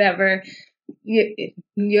marriage or whatever,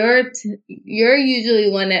 you're usually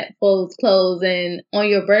one that folds clothes. And on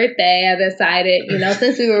your birthday, I decided,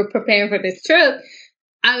 since we were preparing for this trip,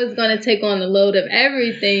 I was going to take on the load of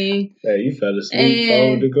everything. Hey, you fell asleep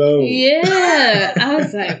folding the clothes. Yeah. I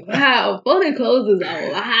was like, wow, folding clothes is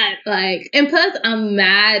a lot. Like, and plus I'm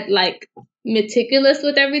mad, like, meticulous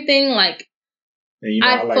with everything. Like, and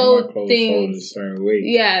I like fold my clothes folded a certain way.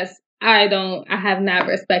 Yes. I have not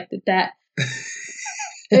respected that.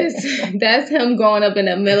 That's him growing up in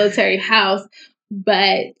a military house.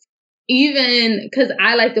 But even because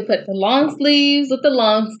I like to put the long sleeves with the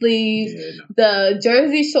long sleeves, the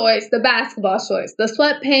jersey shorts, the basketball shorts, the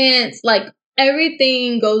sweatpants, like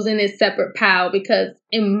everything goes in its separate pile because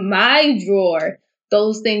in my drawer,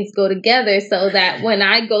 those things go together so that when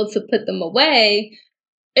I go to put them away,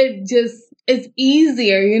 it's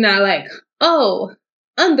easier. You're not like, oh,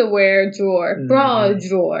 underwear drawer, bra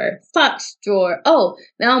drawer, socks drawer. Oh,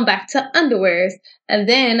 now I'm back to underwears. And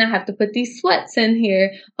then I have to put these sweats in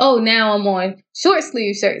here. Oh, now I'm on short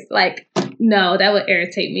sleeve shirts. Like, no, that would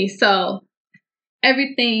irritate me. So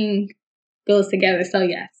everything goes together. So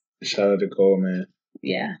yes. Shout out to Cole, man.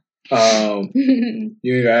 Yeah. You ain't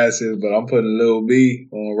gonna ask this, but I'm putting Lil B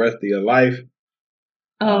on Rest of Your Life.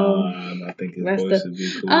 I think his voice would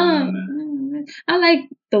be cool on that. I like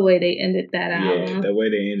the way they ended that album. Yeah, the way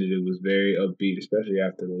they ended it was very upbeat, especially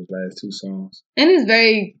after those last two songs. And it's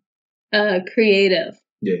very creative.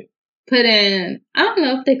 Yeah. Put in, I don't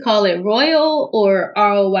know if they call it Royal or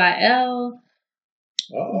ROYL.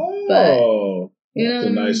 Oh, but, that's a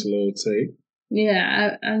nice little take.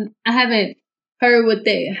 Yeah, I haven't heard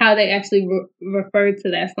how they actually referred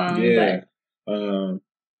to that song. Yeah.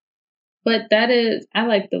 But that is, I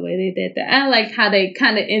like the way they did that. I like how they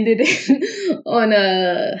kind of ended it on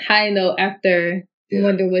a high note after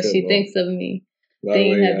Wonder What She Thinks of Me. Then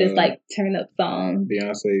you have this like turn up song.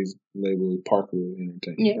 Beyonce's label is Parkwood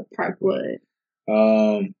Entertainment. Yeah, Parkwood.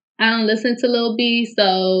 I don't listen to Lil B,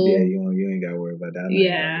 so yeah, you ain't gotta worry about that.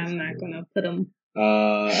 Yeah, I'm not gonna put them.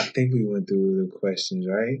 I think we went through the questions,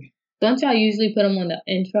 right? Don't y'all usually put them on the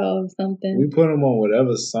intro or something? We put them on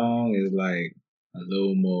whatever song is like a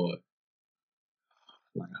little more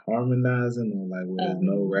like harmonizing or like where there's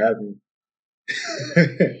no rapping.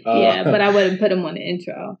 Yeah, but I wouldn't put them on the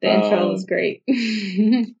intro. The intro is great.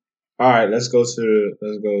 All right, let's go to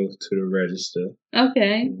the register.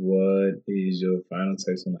 Okay. What is your final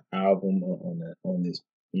takes on the album or on this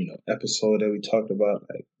episode that we talked about?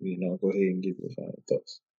 Like, go ahead and give your final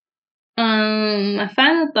thoughts. My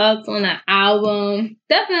final thoughts on the album.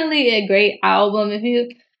 Definitely a great album. If you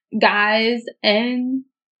guys and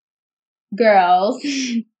girls,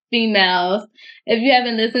 females, if you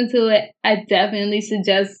haven't listened to it, I definitely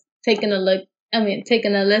suggest taking a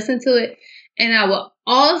listen to it. And I will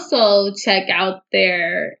also check out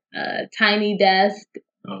their Tiny Desk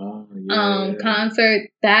concert.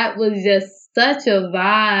 That was just such a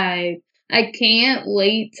vibe. I can't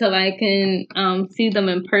wait till I can see them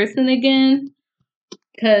in person again.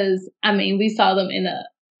 Because, we saw them in a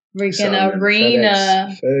freaking arena.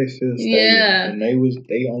 FedEx Field Stadium. Yeah. And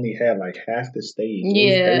they only had like half the stage.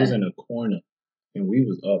 They was in a corner. And we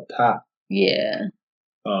was up top. Yeah.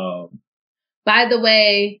 By the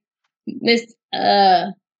way, Miss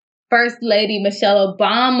First Lady Michelle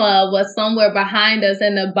Obama was somewhere behind us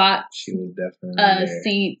in the box. She was definitely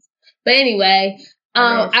seats. But anyway,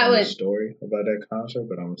 I would story about that concert,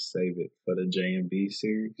 but I'm gonna save it for the J&B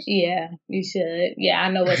series. Yeah, you should. Yeah, I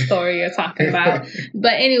know what story you're talking about.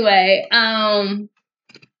 But anyway,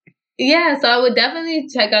 yeah, so I would definitely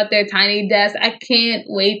check out their Tiny Desk. I can't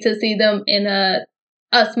wait to see them in a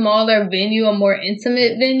smaller venue, a more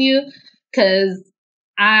intimate venue, because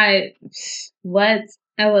I would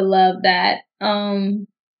love that. And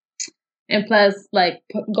plus, like,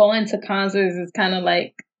 going to concerts is kind of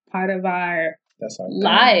like part of our That's our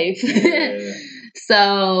life. Yeah.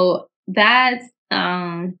 So that's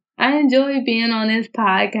I enjoy being on this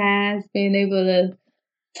podcast, being able to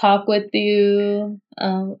talk with you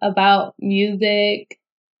about music,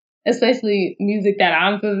 especially music that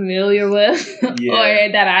I'm familiar with or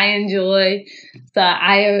that I enjoy. So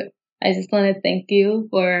I just want to thank you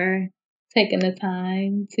for taking the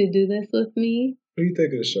time to do this with me. What do you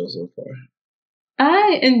think of the show so far?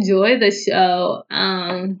 I enjoy the show.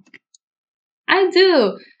 I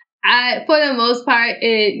do. For the most part,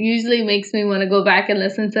 it usually makes me want to go back and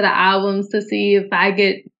listen to the albums to see if I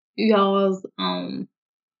get y'all's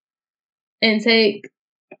intake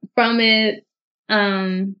from it.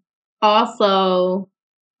 Also,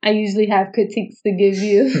 I usually have critiques to give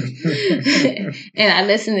you, and I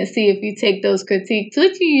listen to see if you take those critiques,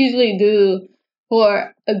 which you usually do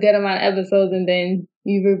for a good amount of episodes, and then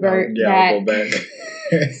you revert back. I'll go back.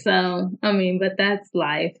 So, I mean, but that's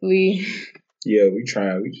life. We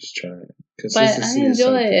try. We just try. But I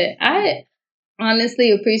enjoy it. I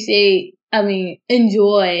honestly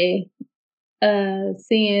enjoy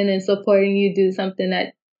seeing and supporting you do something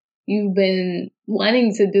that you've been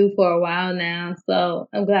wanting to do for a while now. So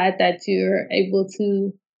I'm glad that you're able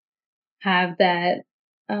to have that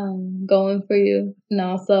going for you. And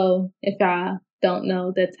also, if y'all don't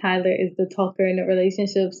know, that Tyler is the talker in the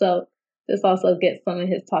relationship. So this also gets some of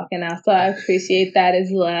his talking out. So I appreciate that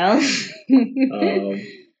as well.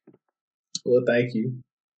 Well, thank you.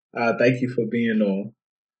 Thank you for being on.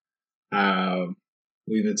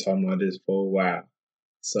 We've been talking about this for a while.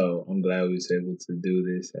 So I'm glad we was able to do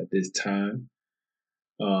this at this time.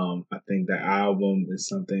 I think the album is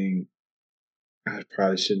something I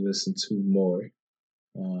probably should listen to more.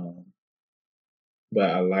 But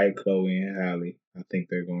I like Chloe and Halle. I think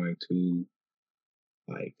they're going to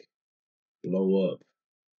blow up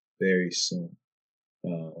very soon.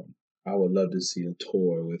 I would love to see a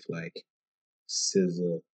tour with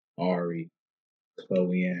SZA, Ari,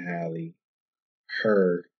 Chloe and Halle,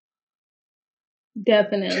 her,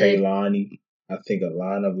 Definitely. Kehlani. I think a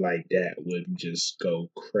lineup like that would just go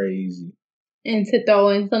crazy. And to throw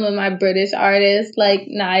in some of my British artists like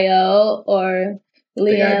Niall or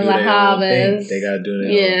Leanne LaHavis. They gotta do their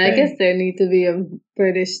own thing. I guess there needs to be a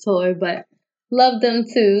British tour, but love them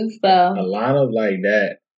too. So a lineup like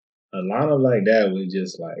that would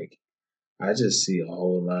just I just see a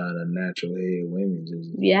whole line of natural head women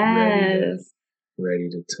just ready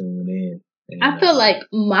to tune in. And, I feel like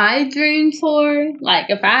my dream tour,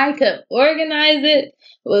 if I could organize it,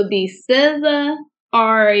 would be SZA,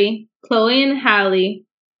 Ari, Chloe and Halle,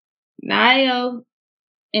 Niall,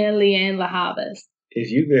 and Leanne LaHavis.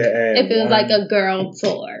 If you could add, if it was like a girl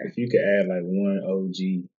tour, if you could add one OG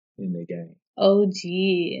in the game, OG,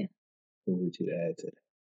 who would you add to that?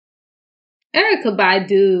 Erykah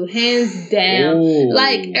Badu, hands down. Ooh.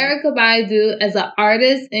 Erykah Badu as an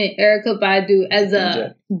artist and Erykah Badu as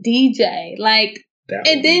a DJ.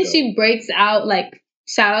 And then she breaks out,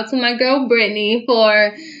 shout out to my girl Brittany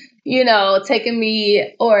for, taking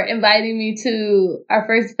me or inviting me to our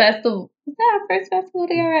first festival. Was that our first festival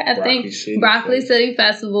together? I think Broccoli City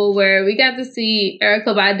Festival, where we got to see Erykah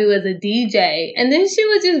Badu as a DJ. And then she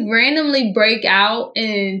would just randomly break out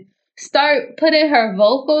and start putting her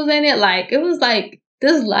vocals in it. It was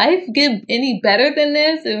does life get any better than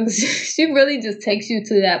this? It was she really just takes you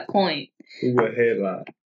to that point. Who would headline?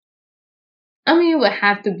 I mean, it would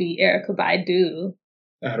have to be Erykah Badu.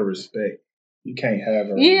 Out of respect. You can't have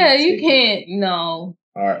her. Yeah, you can't. No.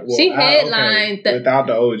 All right. Well, she headlined without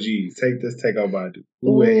the OG. Take out Badu.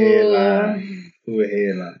 Who would headline? Who would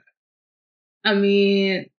headline? I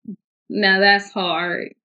mean, now that's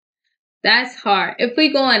hard. That's hard. If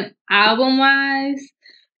we go on album wise,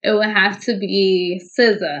 it would have to be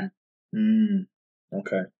SZA.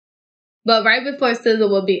 Okay. But right before SZA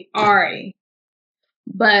would be Ari.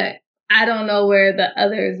 But I don't know where the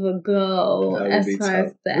others would go as far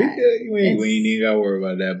as that. We ain't even got to worry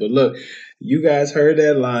about that. But look, you guys heard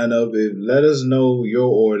that lineup. Let us know your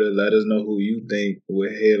order. Let us know who you think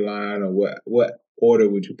would headline or what order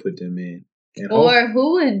would you put them in. Or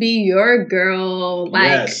who would be your girl,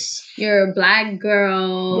 your black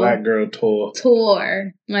girl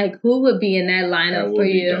tour. Who would be in that lineup for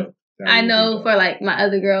you? I know for my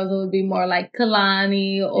other girls, it would be more like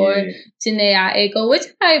Kehlani or Janae Aiko, which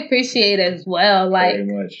I appreciate as well. Very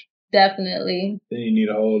much. Definitely. Then you need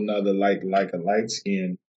a whole nother, a light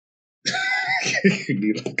skin.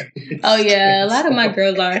 Oh yeah, a lot of my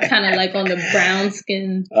girls are kind of on the brown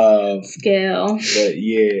skin scale. But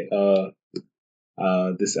yeah,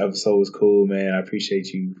 this episode was cool, man. I appreciate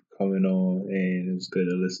you coming on, and it was good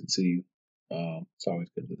to listen to you. It's always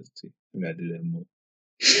good to listen to you. We gotta do that more.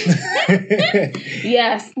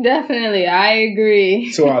 Yes, definitely. I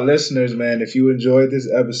agree. To our listeners, man, if you enjoyed this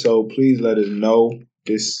episode, please let us know.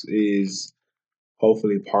 This is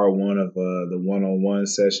hopefully part one of the one-on-one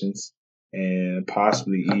sessions, and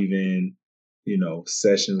possibly even,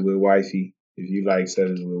 sessions with wifey. If you like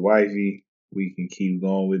sessions with wifey, we can keep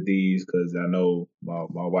going with these, because I know my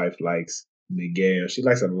wife likes Miguel. She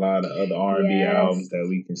likes a lot of other R&B albums that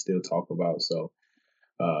we can still talk about. So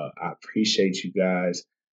I appreciate you guys.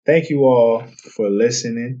 Thank you all for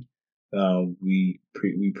listening. We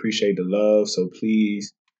appreciate the love. So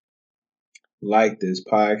please like this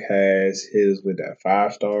podcast. Hit us with that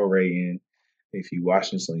 5-star rating. If you're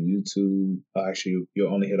watching this on YouTube, actually,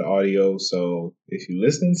 you'll only hear the audio. So if you're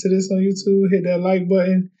listening to this on YouTube, hit that like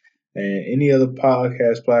button. And any other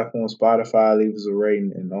podcast platform, Spotify, leave us a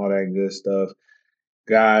rating and all that good stuff.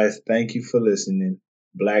 Guys, thank you for listening.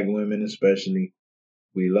 Black women especially.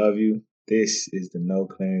 We love you. This is the No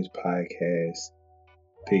Clearance Podcast.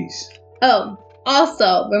 Peace. Oh,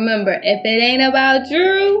 also, remember, if it ain't about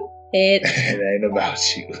Drew, it ain't about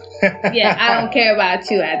you. Yeah, I don't care about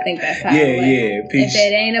you. I think that's how it went. Yeah. Peace. If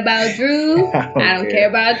it ain't about Drew, I don't care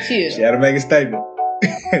about you. She had to make a statement.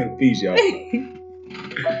 Peace, y'all.